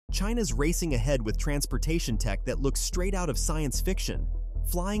China's racing ahead with transportation tech that looks straight out of science fiction.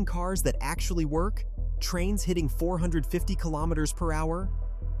 Flying cars that actually work, trains hitting 450 kilometers per hour.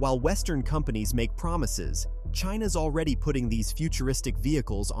 While Western companies make promises, China's already putting these futuristic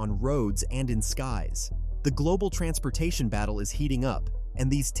vehicles on roads and in skies. The global transportation battle is heating up,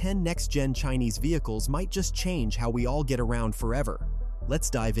 and these 10 next-gen Chinese vehicles might just change how we all get around forever. Let's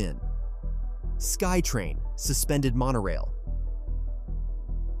dive in. Skytrain, suspended monorail.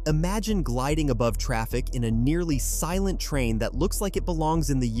 Imagine gliding above traffic in a nearly silent train that looks like it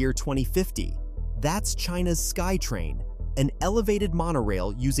belongs in the year 2050. That's China's Skytrain, an elevated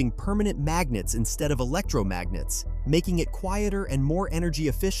monorail using permanent magnets instead of electromagnets, making it quieter and more energy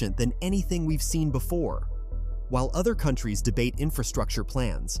efficient than anything we've seen before. While other countries debate infrastructure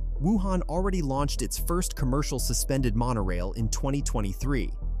plans, Wuhan already launched its first commercial suspended monorail in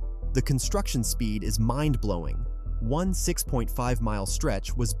 2023. The construction speed is mind-blowing. One 6.5-mile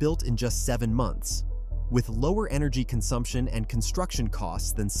stretch was built in just 7 months. With lower energy consumption and construction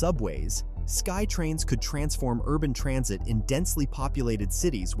costs than subways, Skytrains could transform urban transit in densely populated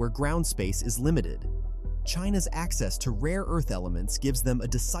cities where ground space is limited. China's access to rare earth elements gives them a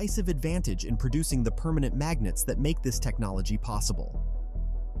decisive advantage in producing the permanent magnets that make this technology possible.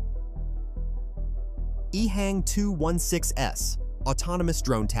 EHang 216S, autonomous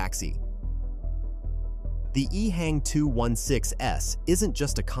drone taxi. The EHang 216S isn't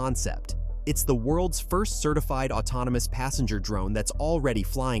just a concept. It's the world's first certified autonomous passenger drone that's already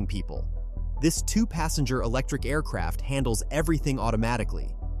flying people. This 2-passenger electric aircraft handles everything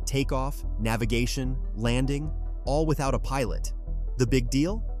automatically: takeoff, navigation, landing, all without a pilot. The big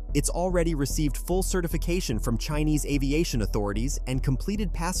deal? It's already received full certification from Chinese aviation authorities and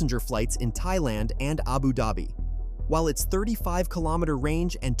completed passenger flights in Thailand and Abu Dhabi. While its 35-kilometer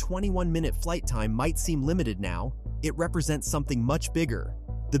range and 21-minute flight time might seem limited now, it represents something much bigger: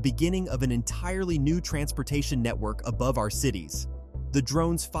 the beginning of an entirely new transportation network above our cities. The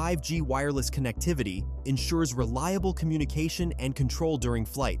drone's 5G wireless connectivity ensures reliable communication and control during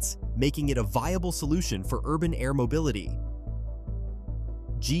flights, making it a viable solution for urban air mobility.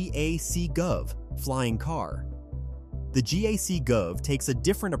 GAC Gov, flying car. The GAC Gov takes a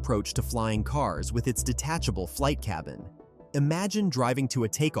different approach to flying cars with its detachable flight cabin. Imagine driving to a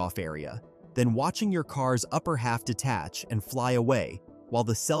takeoff area, then watching your car's upper half detach and fly away, while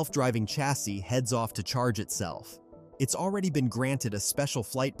the self-driving chassis heads off to charge itself. It's already been granted a special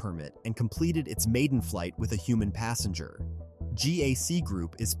flight permit and completed its maiden flight with a human passenger. GAC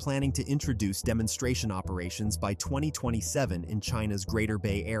Group is planning to introduce demonstration operations by 2027 in China's Greater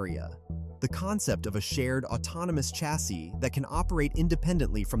Bay Area. The concept of a shared autonomous chassis that can operate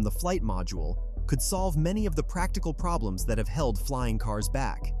independently from the flight module could solve many of the practical problems that have held flying cars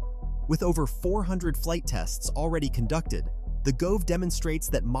back. With over 400 flight tests already conducted, the Gov demonstrates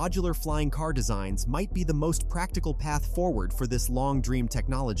that modular flying car designs might be the most practical path forward for this long-dream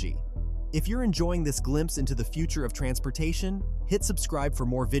technology. If you're enjoying this glimpse into the future of transportation, hit subscribe for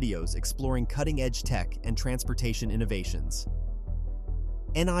more videos exploring cutting-edge tech and transportation innovations.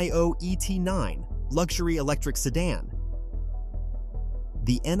 NIO ET9, luxury electric sedan.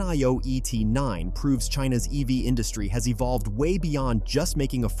 The NIO ET9 proves China's EV industry has evolved way beyond just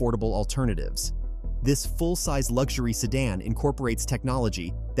making affordable alternatives. This full-size luxury sedan incorporates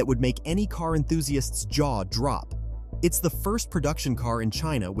technology that would make any car enthusiast's jaw drop. It's the first production car in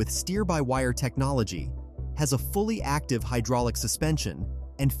China with steer-by-wire technology, has a fully active hydraulic suspension,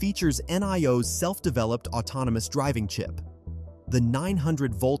 and features NIO's self-developed autonomous driving chip. The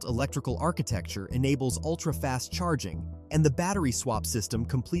 900-volt electrical architecture enables ultra-fast charging, and the battery swap system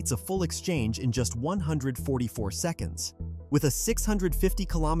completes a full exchange in just 144 seconds. With a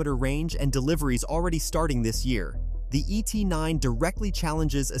 650-kilometer range and deliveries already starting this year, the ET9 directly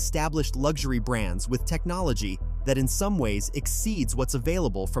challenges established luxury brands with technology that in some ways exceeds what's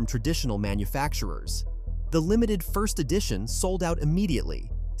available from traditional manufacturers. The limited first edition sold out immediately,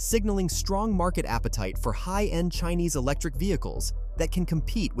 signaling strong market appetite for high-end Chinese electric vehicles that can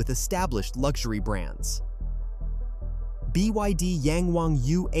compete with established luxury brands. BYD Yangwang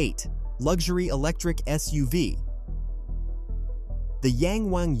U8, luxury electric SUV. The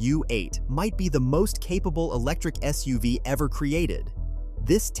Yangwang U8 might be the most capable electric SUV ever created.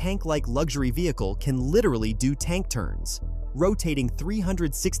 This tank-like luxury vehicle can literally do tank turns, rotating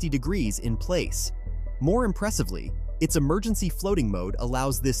 360 degrees in place. More impressively, its emergency floating mode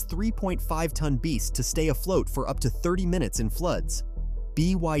allows this 3.5-ton beast to stay afloat for up to 30 minutes in floods.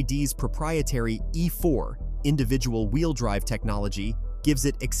 BYD's proprietary E4 individual wheel drive technology gives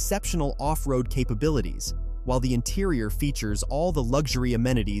it exceptional off-road capabilities, while the interior features all the luxury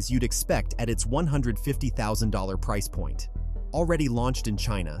amenities you'd expect at its $150,000 price point. already launched in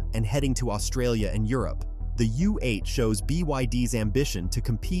China and heading to Australia and Europe, the U8 shows BYD's ambition to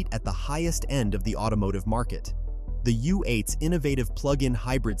compete at the highest end of the automotive market. The U8's innovative plug-in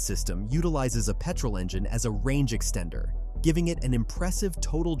hybrid system utilizes a petrol engine as a range extender, giving it an impressive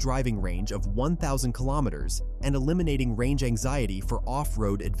total driving range of 1,000 kilometers and eliminating range anxiety for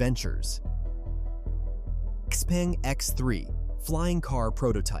off-road adventures. XPeng X3 Flying Car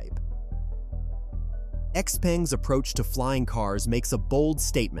Prototype. XPeng's approach to flying cars makes a bold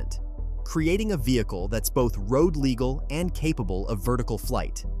statement, creating a vehicle that's both road legal and capable of vertical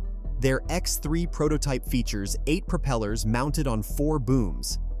flight. Their X3 prototype features 8 propellers mounted on 4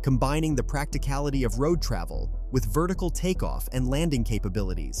 booms, combining the practicality of road travel with vertical takeoff and landing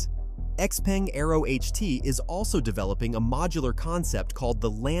capabilities. XPeng Aero HT is also developing a modular concept called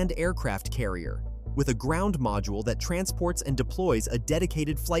the Land Aircraft Carrier, with a ground module that transports and deploys a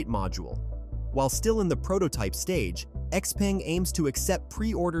dedicated flight module. While still in the prototype stage, XPeng aims to accept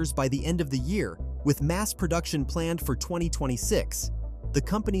pre-orders by the end of the year, with mass production planned for 2026. The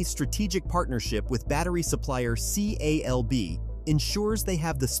company's strategic partnership with battery supplier CALB ensures they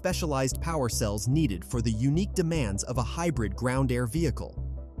have the specialized power cells needed for the unique demands of a hybrid ground-air vehicle.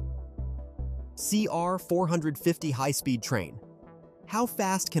 CR450 high-speed train. How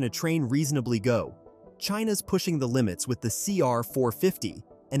fast can a train reasonably go? China's pushing the limits with the CR450,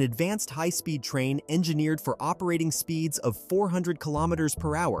 an advanced high-speed train engineered for operating speeds of 400 kilometers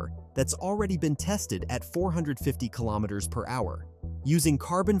per hour that's already been tested at 450 kilometers per hour. Using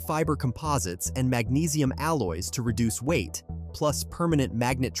carbon fiber composites and magnesium alloys to reduce weight, plus permanent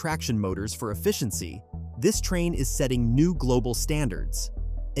magnet traction motors for efficiency, this train is setting new global standards.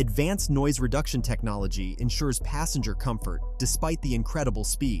 Advanced noise reduction technology ensures passenger comfort despite the incredible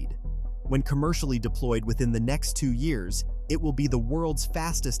speed. When commercially deployed within the next 2 years, it will be the world's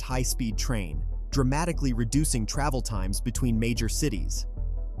fastest high-speed train, dramatically reducing travel times between major cities.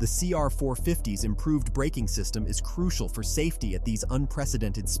 The CR450's improved braking system is crucial for safety at these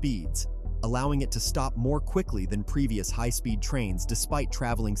unprecedented speeds, allowing it to stop more quickly than previous high-speed trains despite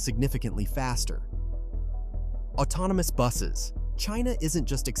traveling significantly faster. Autonomous buses. China isn't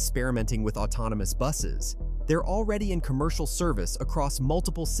just experimenting with autonomous buses, they're already in commercial service across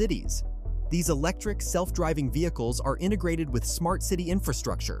multiple cities. These electric, self-driving vehicles are integrated with smart city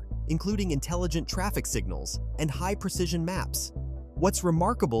infrastructure, including intelligent traffic signals and high-precision maps. What's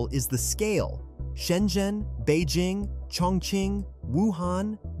remarkable is the scale. Shenzhen, Beijing, Chongqing,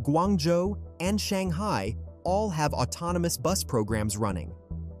 Wuhan, Guangzhou, and Shanghai all have autonomous bus programs running.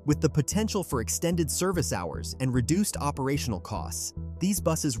 With the potential for extended service hours and reduced operational costs, these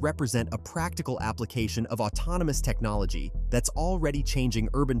buses represent a practical application of autonomous technology that's already changing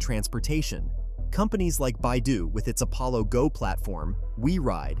urban transportation. Companies like Baidu with its Apollo Go platform,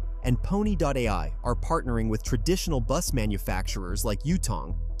 WeRide, and Pony.ai are partnering with traditional bus manufacturers like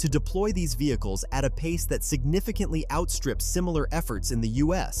Yutong to deploy these vehicles at a pace that significantly outstrips similar efforts in the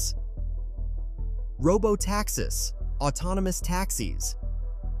US. Robotaxis, autonomous taxis.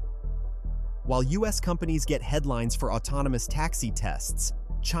 While US companies get headlines for autonomous taxi tests,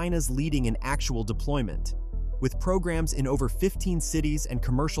 China's leading in actual deployment. With programs in over 15 cities and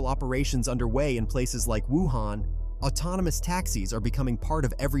commercial operations underway in places like Wuhan, autonomous taxis are becoming part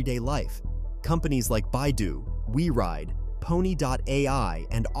of everyday life. Companies like Baidu, WeRide, Pony.ai,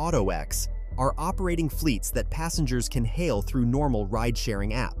 and AutoX are operating fleets that passengers can hail through normal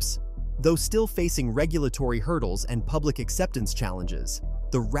ride-sharing apps. Though still facing regulatory hurdles and public acceptance challenges,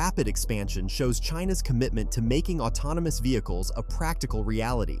 the rapid expansion shows China's commitment to making autonomous vehicles a practical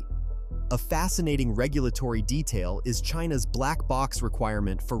reality. A fascinating regulatory detail is China's black box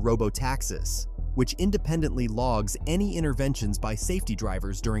requirement for robotaxis, which independently logs any interventions by safety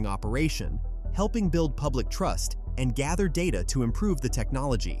drivers during operation, helping build public trust and gather data to improve the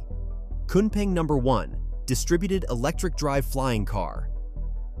technology. Kunpeng No. 1 Distributed Electric Drive Flying Car.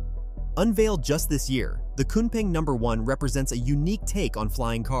 Unveiled just this year, the Kunpeng No. 1 represents a unique take on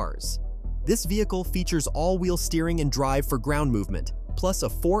flying cars. This vehicle features all-wheel steering and drive for ground movement, plus a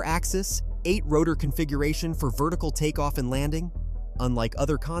 4-axis, 8-rotor configuration for vertical takeoff and landing. Unlike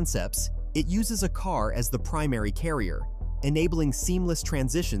other concepts, it uses a car as the primary carrier, enabling seamless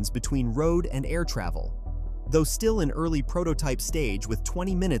transitions between road and air travel. Though still in early prototype stage with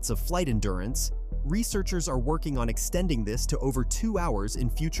 20 minutes of flight endurance, researchers are working on extending this to over 2 hours in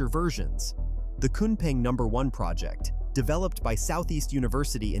future versions. The Kunpeng No. 1 project, developed by Southeast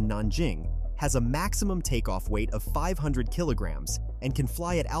University in Nanjing, has a maximum takeoff weight of 500 kilograms and can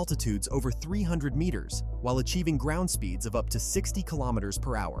fly at altitudes over 300 meters while achieving ground speeds of up to 60 kilometers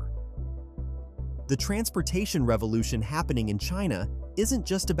per hour. The transportation revolution happening in China isn't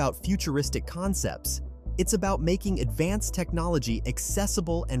just about futuristic concepts, It's about making advanced technology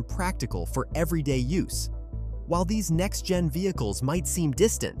accessible and practical for everyday use. While these next-gen vehicles might seem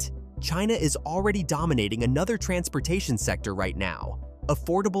distant, China is already dominating another transportation sector right now: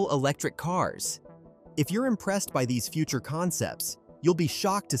 affordable electric cars. If you're impressed by these future concepts, you'll be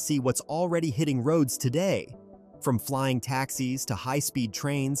shocked to see what's already hitting roads today. From flying taxis to high-speed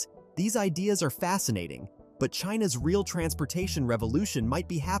trains, these ideas are fascinating, but China's real transportation revolution might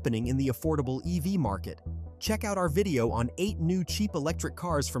be happening in the affordable EV market. Check out our video on 8 new cheap electric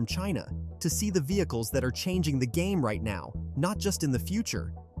cars from China to see the vehicles that are changing the game right now, not just in the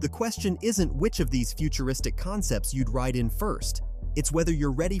future. The question isn't which of these futuristic concepts you'd ride in first. It's whether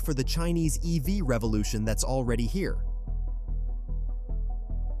you're ready for the Chinese EV revolution that's already here.